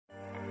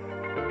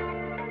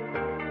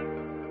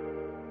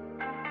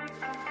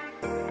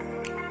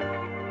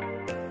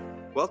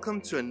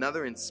Welcome to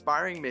another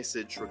inspiring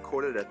message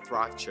recorded at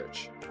Thrive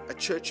Church, a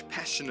church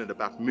passionate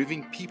about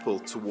moving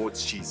people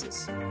towards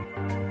Jesus.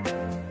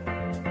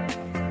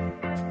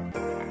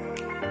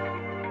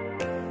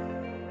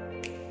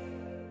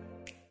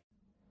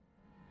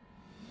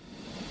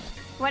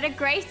 What a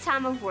great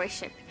time of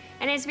worship.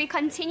 And as we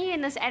continue in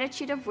this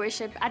attitude of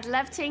worship, I'd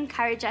love to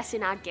encourage us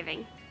in our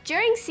giving.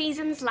 During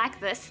seasons like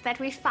this that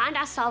we find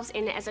ourselves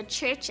in as a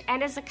church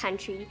and as a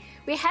country,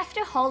 we have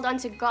to hold on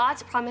to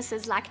God's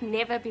promises like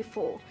never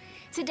before.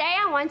 Today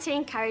I want to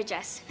encourage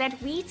us that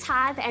we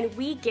tithe and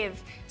we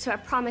give to a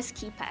promise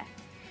keeper.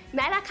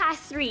 Malachi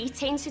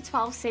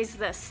 3:10-12 says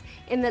this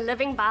in the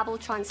Living Bible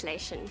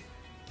translation.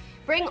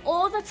 Bring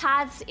all the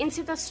tithes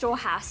into the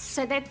storehouse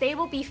so that there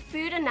will be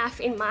food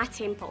enough in my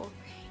temple.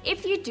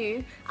 If you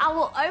do, I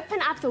will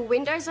open up the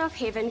windows of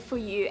heaven for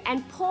you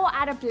and pour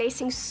out a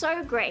blessing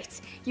so great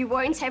you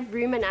won't have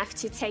room enough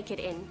to take it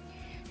in.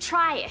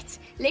 Try it.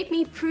 Let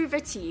me prove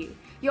it to you.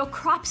 Your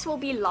crops will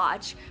be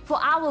large, for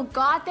I will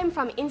guard them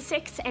from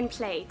insects and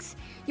plagues.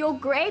 Your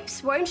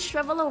grapes won't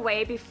shrivel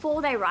away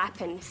before they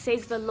ripen,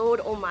 says the Lord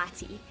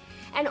Almighty.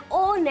 And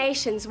all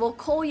nations will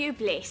call you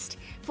blessed,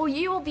 for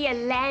you will be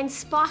a land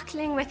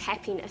sparkling with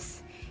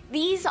happiness.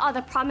 These are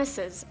the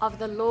promises of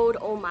the Lord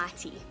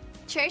Almighty.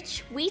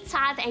 Church, we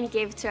tithe and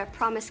give to a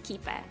promise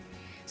keeper.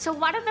 So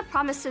what are the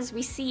promises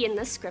we see in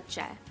this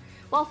scripture?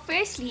 Well,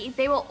 firstly,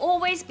 there will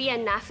always be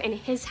enough in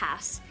His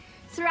house.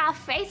 Through our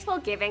faithful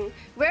giving,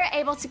 we're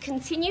able to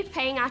continue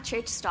paying our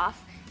church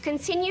staff,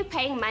 continue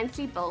paying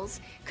monthly bills,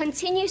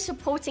 continue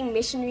supporting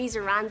missionaries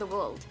around the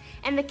world,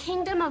 and the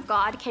kingdom of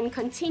God can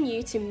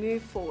continue to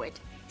move forward.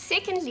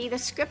 Secondly, the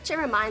scripture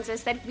reminds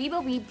us that we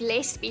will be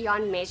blessed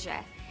beyond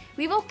measure.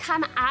 We will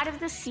come out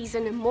of this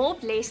season more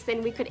blessed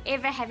than we could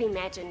ever have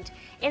imagined,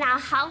 in our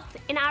health,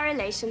 in our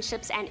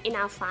relationships, and in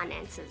our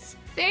finances.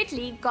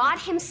 Thirdly, God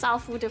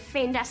Himself will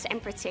defend us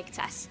and protect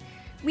us.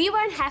 We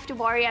won't have to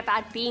worry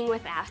about being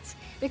without,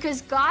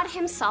 because God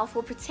Himself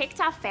will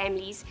protect our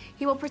families,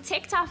 He will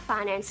protect our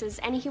finances,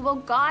 and He will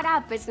guard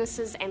our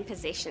businesses and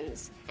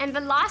possessions. And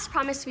the last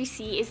promise we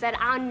see is that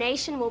our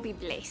nation will be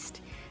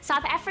blessed.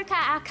 South Africa,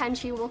 our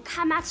country, will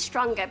come out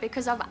stronger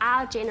because of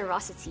our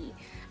generosity.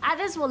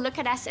 Others will look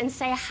at us and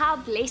say how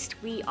blessed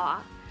we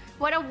are.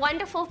 What a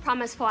wonderful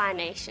promise for our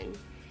nation.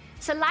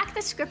 So like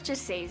the scripture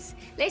says,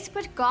 let's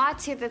put God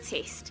to the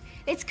test.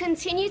 Let's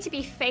continue to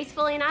be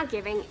faithful in our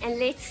giving, and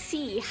let's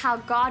see how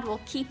God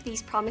will keep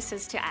these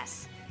promises to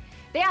us.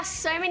 There are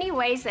so many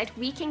ways that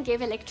we can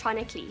give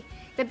electronically.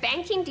 The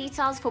banking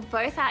details for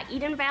both our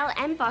Edenvale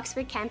and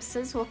Boksburg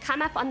campuses will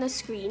come up on the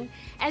screen,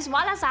 as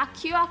well as our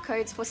QR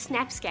codes for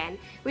SnapScan,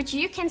 which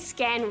you can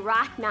scan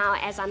right now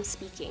as I'm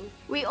speaking.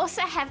 We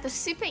also have the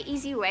super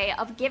easy way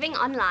of giving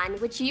online,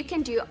 which you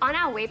can do on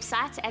our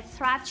website at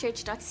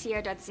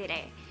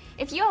thrivechurch.co.za.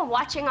 If you are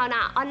watching on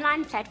our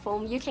online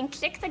platform, you can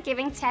click the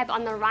Giving tab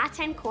on the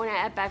right-hand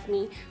corner above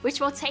me, which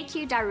will take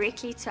you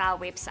directly to our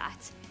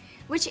website.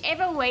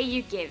 Whichever way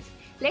you give,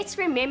 let's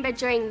remember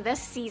during this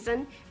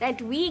season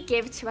that we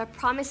give to a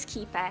promise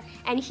keeper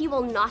and He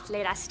will not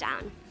let us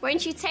down.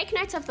 Won't you take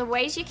note of the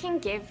ways you can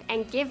give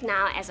and give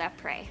now as I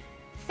pray?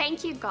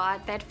 Thank you,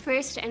 God, that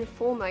first and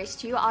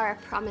foremost you are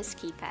a promise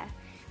keeper.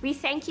 We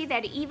thank you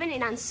that even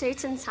in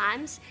uncertain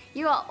times,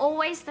 you are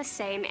always the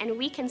same and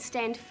we can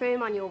stand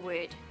firm on your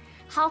word.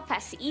 Help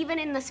us, even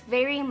in this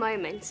very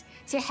moment,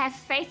 to have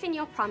faith in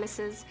your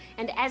promises,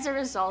 and as a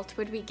result,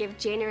 would we give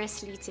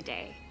generously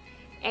today.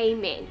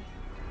 Amen.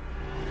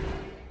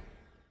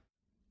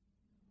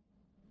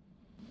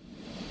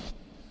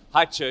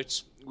 Hi,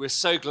 church. We're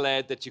so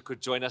glad that you could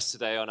join us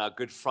today on our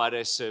Good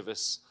Friday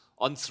service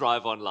on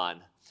Thrive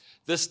Online.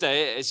 This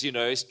day, as you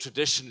know, is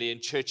traditionally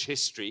in church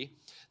history,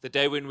 the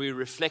day when we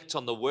reflect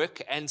on the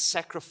work and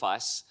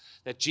sacrifice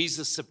that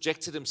Jesus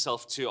subjected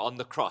Himself to on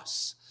the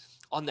cross,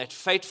 on that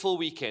fateful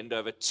weekend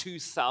over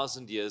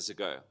 2,000 years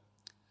ago.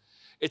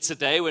 It's a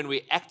day when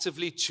we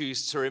actively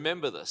choose to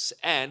remember this,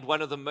 and one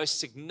of the most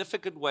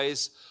significant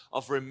ways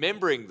of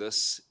remembering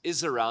this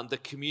is around the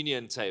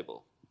communion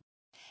table.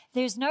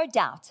 There's no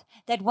doubt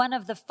that one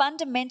of the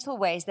fundamental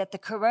ways that the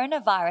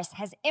coronavirus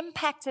has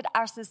impacted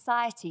our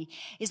society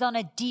is on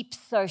a deep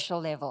social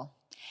level.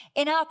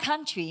 In our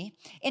country,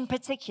 in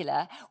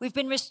particular, we've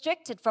been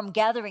restricted from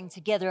gathering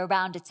together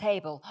around a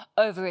table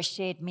over a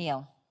shared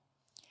meal.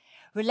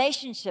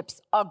 Relationships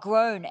are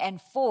grown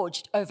and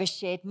forged over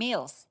shared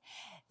meals.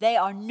 They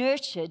are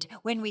nurtured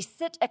when we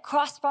sit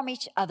across from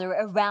each other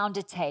around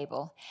a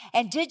table.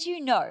 And did you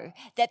know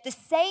that the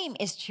same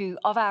is true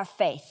of our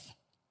faith?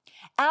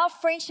 Our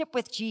friendship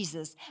with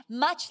Jesus,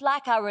 much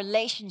like our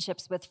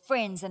relationships with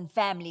friends and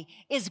family,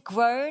 is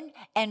grown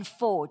and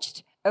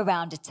forged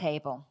around a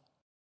table.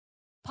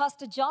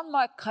 Pastor John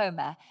Mark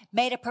Comer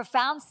made a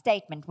profound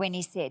statement when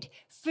he said,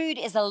 food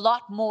is a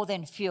lot more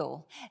than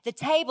fuel. The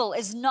table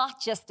is not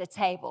just a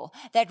table.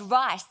 That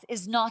rice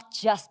is not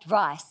just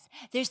rice.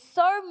 There's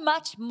so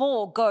much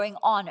more going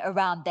on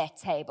around that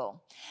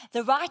table.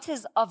 The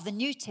writers of the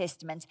New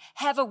Testament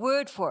have a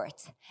word for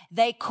it.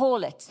 They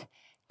call it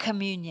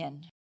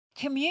communion.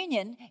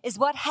 Communion is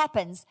what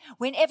happens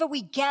whenever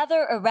we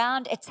gather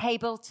around a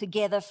table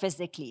together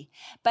physically.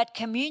 But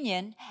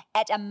communion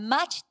at a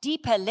much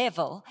deeper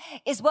level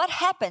is what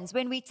happens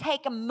when we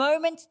take a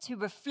moment to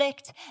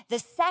reflect the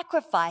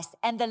sacrifice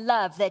and the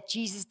love that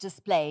Jesus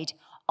displayed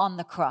on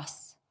the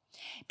cross.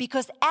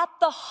 Because at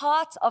the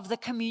heart of the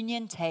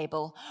communion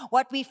table,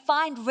 what we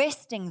find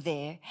resting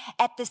there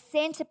at the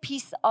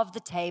centerpiece of the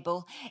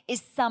table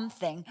is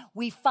something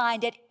we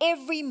find at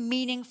every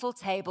meaningful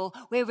table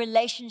where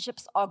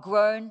relationships are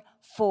grown,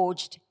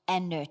 forged,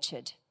 and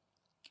nurtured.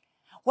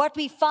 What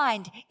we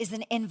find is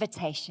an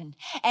invitation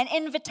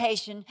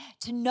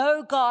to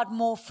know God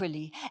more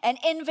fully, an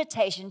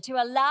invitation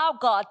to allow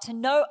God to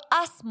know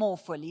us more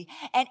fully,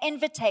 an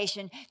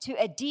invitation to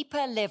a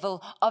deeper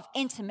level of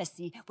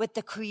intimacy with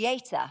the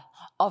Creator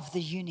of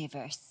the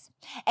universe,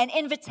 an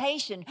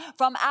invitation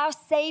from our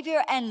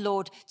Savior and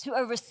Lord to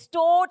a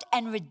restored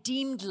and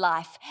redeemed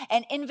life,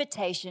 an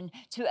invitation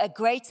to a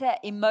greater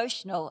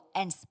emotional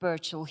and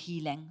spiritual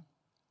healing.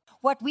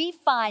 What we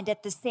find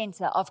at the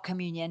center of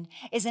communion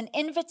is an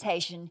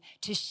invitation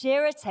to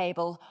share a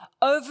table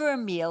over a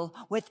meal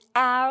with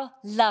our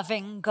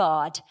loving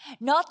God.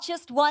 Not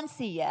just once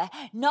a year,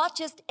 not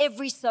just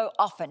every so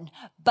often,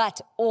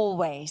 but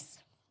always.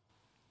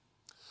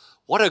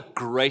 What a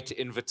great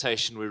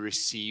invitation we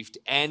received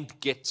and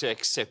get to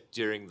accept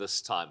during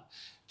this time.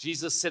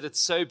 Jesus said it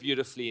so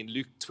beautifully in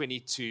Luke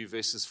 22,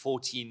 verses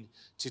 14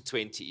 to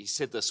 20. He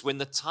said this, "When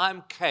the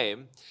time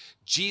came,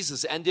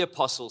 Jesus and the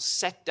apostles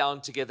sat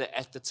down together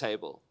at the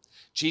table.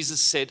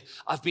 Jesus said,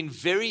 'I've been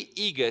very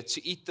eager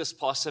to eat this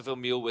Passover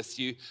meal with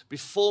you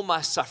before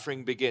my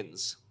suffering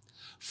begins.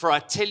 For I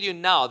tell you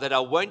now that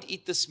I won't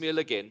eat this meal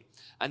again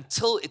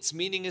until its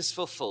meaning is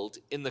fulfilled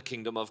in the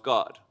kingdom of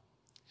God.'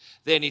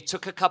 Then he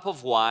took a cup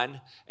of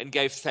wine and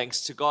gave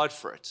thanks to God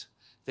for it.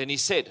 Then he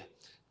said,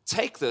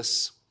 'Take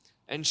this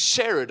and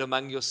share it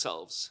among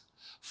yourselves,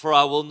 for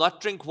I will not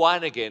drink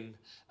wine again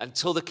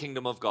until the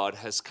kingdom of God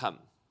has come.'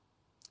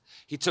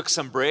 He took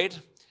some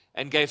bread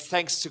and gave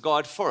thanks to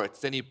God for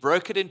it. Then he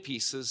broke it in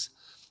pieces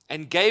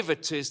and gave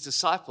it to his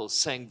disciples,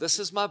 saying, 'This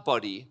is my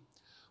body,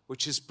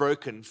 which is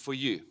broken for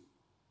you.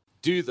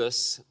 Do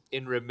this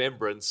in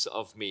remembrance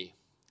of me.'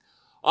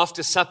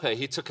 After supper,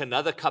 he took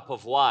another cup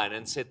of wine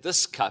and said,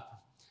 'This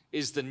cup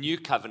is the new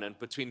covenant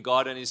between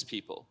God and his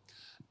people,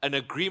 an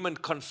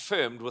agreement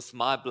confirmed with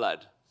my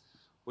blood,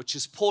 which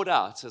is poured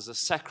out as a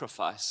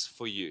sacrifice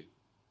for you.'"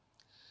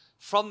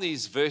 From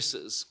these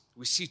verses,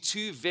 we see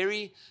two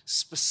very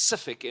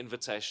specific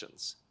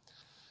invitations.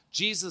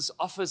 Jesus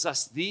offers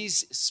us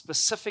these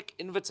specific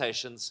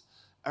invitations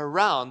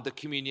around the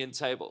communion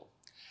table.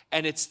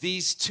 And it's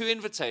these two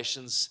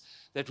invitations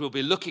that we'll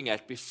be looking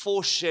at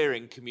before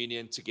sharing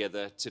communion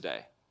together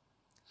today.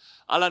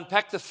 I'll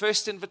unpack the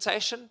first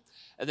invitation,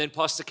 and then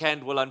Pastor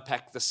Cand will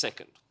unpack the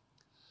second.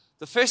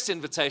 The first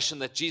invitation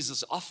that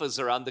Jesus offers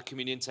around the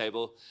communion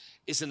table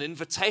is an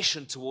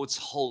invitation towards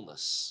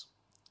wholeness.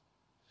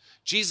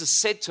 Jesus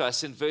said to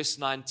us in verse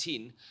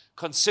 19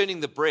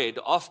 concerning the bread,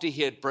 after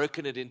he had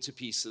broken it into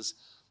pieces,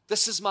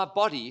 "This is my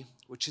body,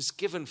 which is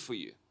given for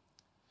you.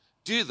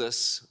 Do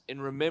this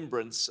in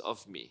remembrance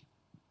of me."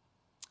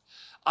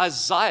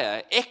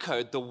 Isaiah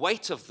echoed the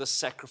weight of this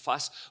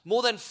sacrifice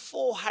more than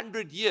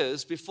 400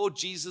 years before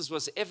Jesus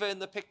was ever in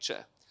the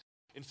picture.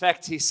 In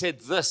fact, he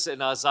said this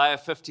in Isaiah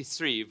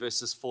 53,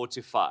 verses 4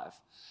 to 5.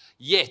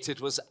 "Yet it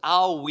was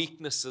our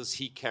weaknesses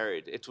he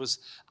carried. It was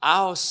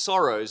our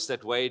sorrows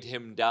that weighed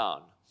him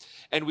down.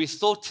 And we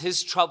thought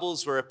his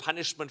troubles were a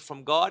punishment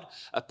from God,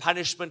 a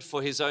punishment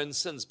for his own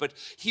sins. But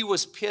he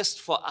was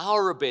pierced for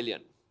our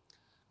rebellion,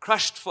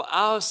 crushed for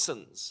our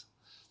sins.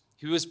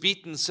 He was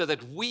beaten so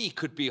that we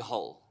could be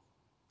whole.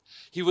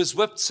 He was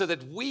whipped so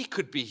that we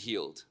could be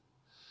healed."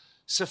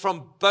 So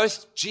from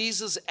both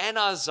Jesus and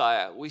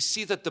Isaiah, we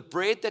see that the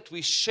bread that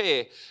we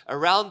share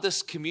around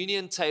this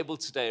communion table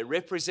today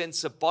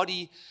represents a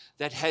body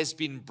that has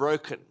been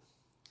broken.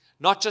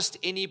 Not just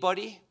any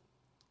body,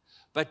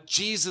 but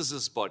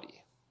Jesus'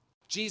 body.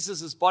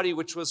 Jesus' body,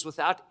 which was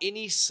without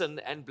any sin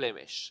and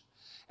blemish.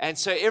 And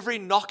so every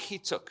knock he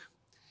took,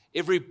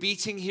 every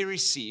beating he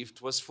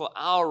received was for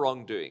our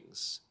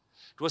wrongdoings.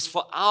 It was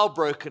for our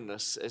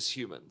brokenness as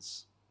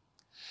humans.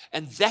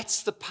 And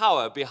that's the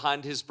power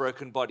behind his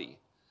broken body,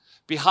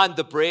 behind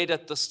the bread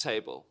at this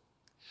table.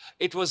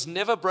 It was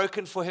never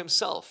broken for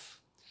himself.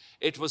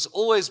 It was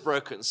always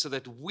broken so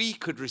that we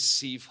could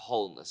receive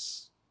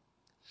wholeness.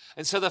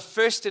 And so the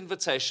first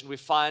invitation we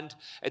find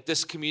at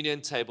this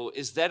communion table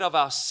is that of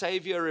our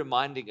Savior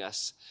reminding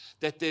us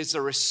that there's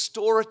a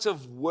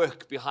restorative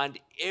work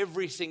behind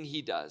everything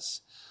he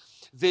does.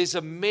 There's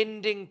a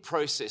mending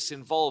process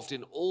involved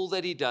in all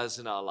that he does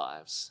in our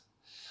lives.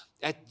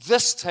 At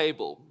this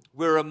table,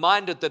 we're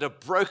reminded that a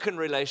broken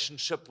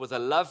relationship with a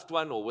loved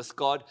one or with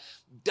God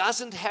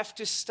doesn't have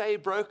to stay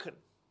broken.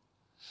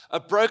 A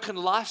broken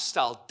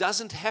lifestyle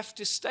doesn't have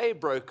to stay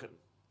broken.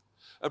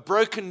 A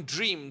broken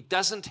dream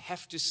doesn't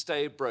have to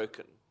stay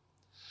broken.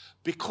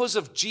 Because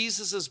of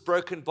Jesus'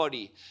 broken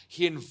body,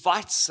 he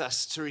invites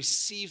us to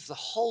receive the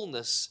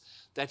wholeness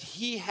that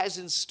he has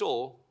in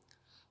store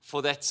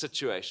for that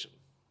situation?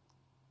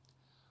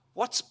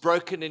 What's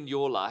broken in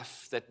your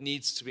life that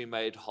needs to be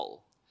made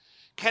whole?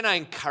 Can I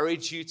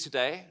encourage you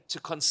today to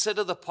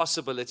consider the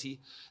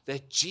possibility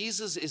that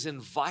Jesus is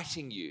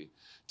inviting you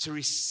to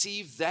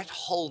receive that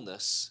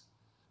wholeness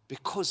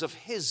because of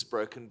his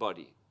broken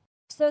body?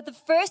 So the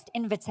first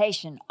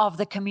invitation of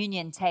the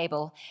communion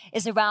table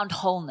is around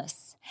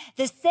wholeness.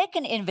 The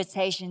second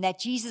invitation that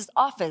Jesus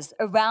offers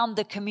around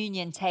the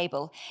communion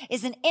table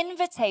is an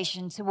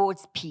invitation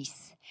towards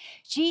peace.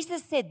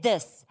 Jesus said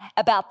this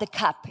about the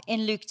cup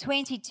in Luke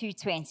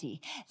 22:20.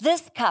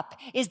 This cup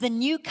is the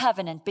new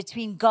covenant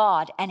between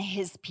God and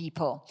his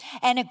people,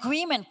 an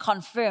agreement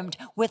confirmed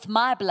with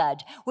my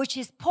blood, which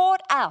is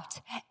poured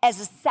out as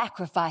a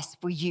sacrifice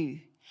for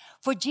you.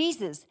 For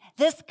Jesus,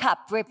 this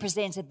cup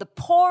represented the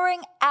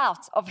pouring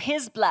out of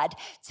his blood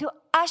to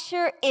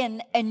usher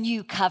in a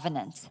new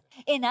covenant.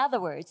 In other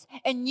words,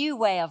 a new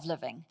way of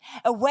living,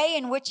 a way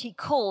in which he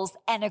calls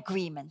an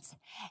agreement.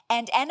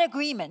 And an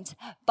agreement,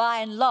 by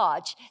and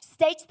large,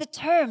 states the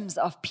terms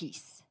of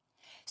peace.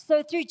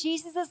 So through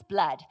Jesus'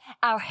 blood,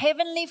 our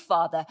Heavenly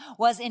Father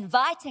was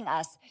inviting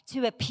us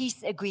to a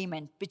peace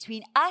agreement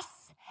between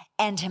us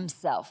and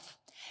himself.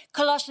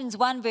 Colossians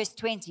 1 verse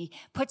 20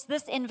 puts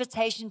this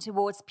invitation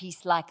towards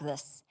peace like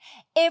this.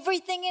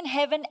 Everything in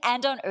heaven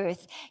and on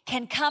earth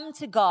can come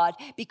to God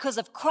because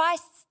of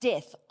Christ's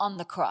death on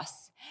the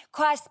cross.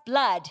 Christ's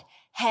blood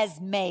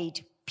has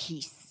made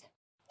peace.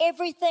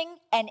 Everything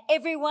and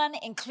everyone,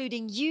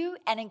 including you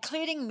and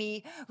including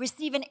me,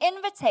 receive an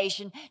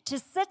invitation to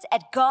sit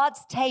at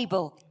God's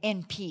table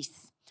in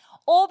peace.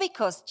 All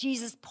because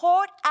Jesus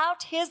poured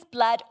out his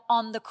blood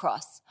on the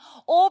cross.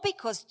 All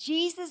because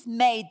Jesus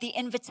made the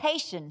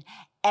invitation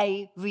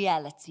a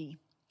reality.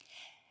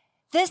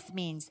 This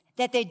means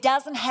that there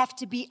doesn't have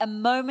to be a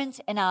moment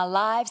in our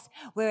lives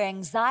where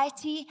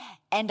anxiety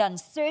and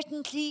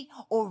uncertainty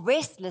or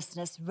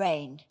restlessness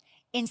reign.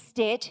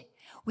 Instead,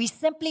 we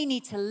simply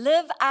need to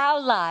live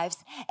our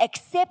lives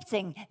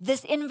accepting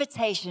this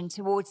invitation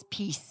towards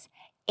peace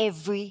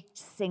every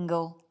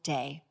single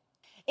day.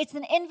 It's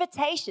an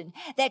invitation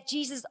that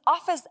Jesus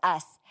offers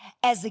us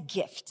as a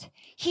gift.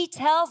 He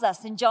tells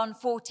us in John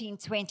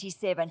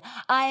 14:27,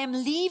 I am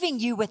leaving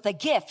you with a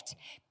gift,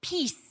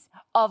 peace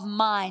of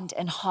mind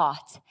and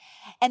heart.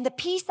 And the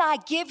peace I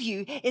give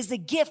you is a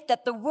gift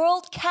that the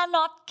world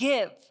cannot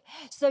give.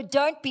 So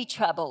don't be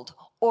troubled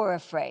or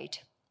afraid.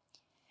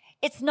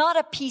 It's not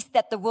a peace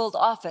that the world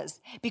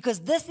offers,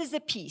 because this is a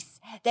peace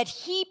that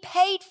he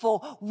paid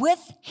for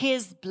with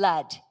his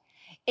blood.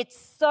 It's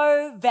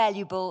so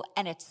valuable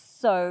and it's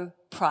so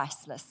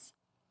priceless.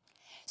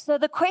 So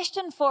the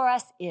question for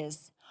us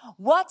is,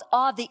 what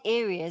are the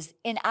areas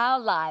in our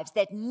lives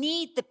that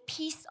need the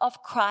peace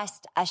of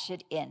Christ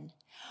ushered in?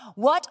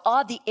 What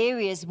are the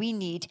areas we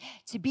need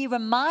to be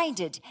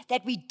reminded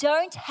that we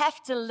don't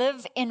have to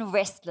live in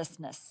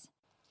restlessness,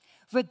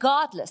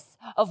 regardless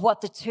of what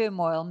the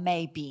turmoil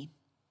may be?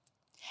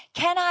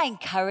 Can I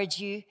encourage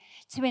you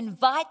to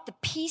invite the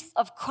peace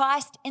of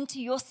Christ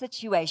into your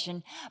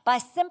situation by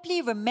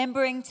simply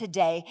remembering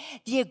today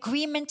the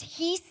agreement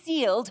he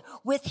sealed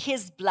with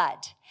his blood,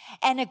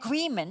 an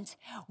agreement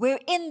where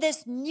in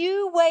this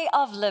new way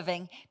of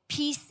living,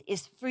 peace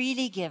is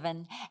freely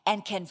given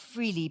and can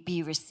freely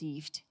be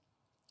received.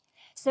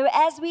 So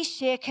as we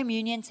share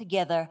communion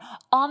together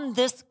on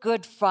this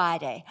Good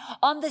Friday,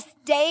 on this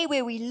day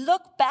where we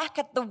look back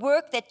at the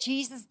work that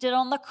Jesus did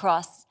on the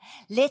cross,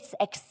 let's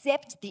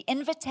accept the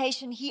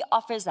invitation he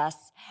offers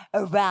us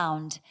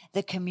around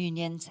the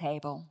communion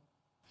table.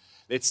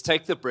 Let's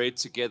take the bread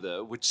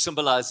together, which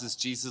symbolizes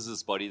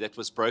Jesus' body that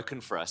was broken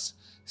for us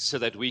so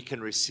that we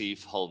can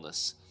receive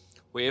wholeness.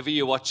 Wherever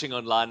you're watching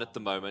online at the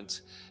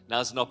moment,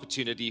 now's an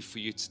opportunity for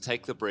you to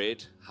take the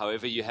bread,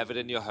 however you have it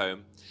in your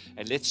home,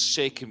 and let's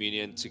share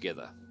communion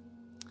together.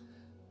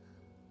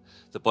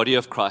 The body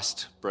of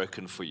Christ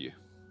broken for you.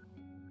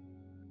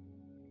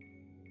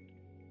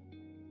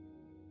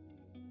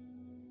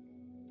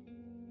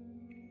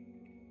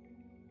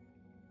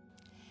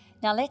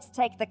 Now let's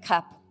take the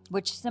cup,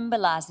 which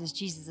symbolizes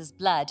Jesus'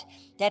 blood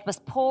that was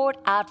poured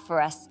out for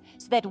us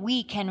so that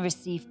we can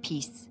receive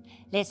peace.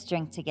 Let's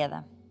drink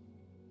together.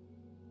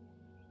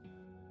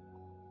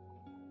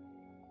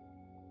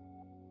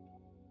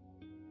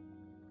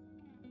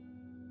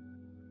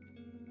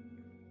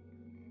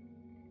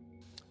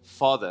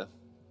 Father,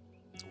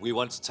 we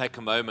want to take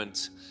a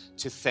moment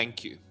to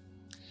thank you.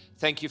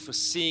 Thank you for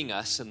seeing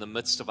us in the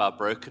midst of our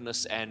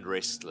brokenness and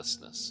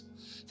restlessness.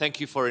 Thank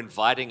you for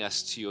inviting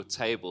us to your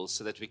table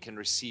so that we can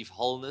receive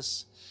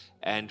wholeness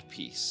and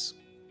peace.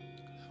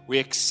 We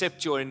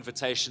accept your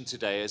invitation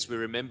today as we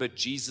remember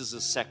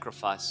Jesus'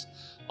 sacrifice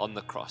on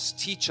the cross.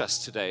 Teach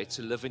us today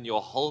to live in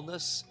your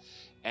wholeness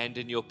and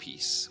in your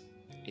peace.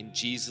 In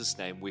Jesus'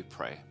 name we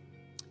pray.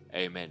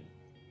 Amen.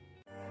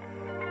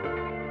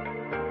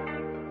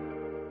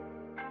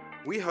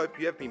 We hope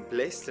you have been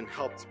blessed and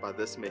helped by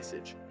this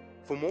message.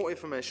 For more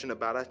information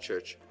about our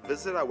church,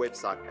 visit our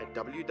website at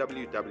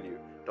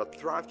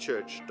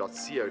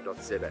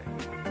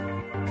www.thrivechurch.co.za.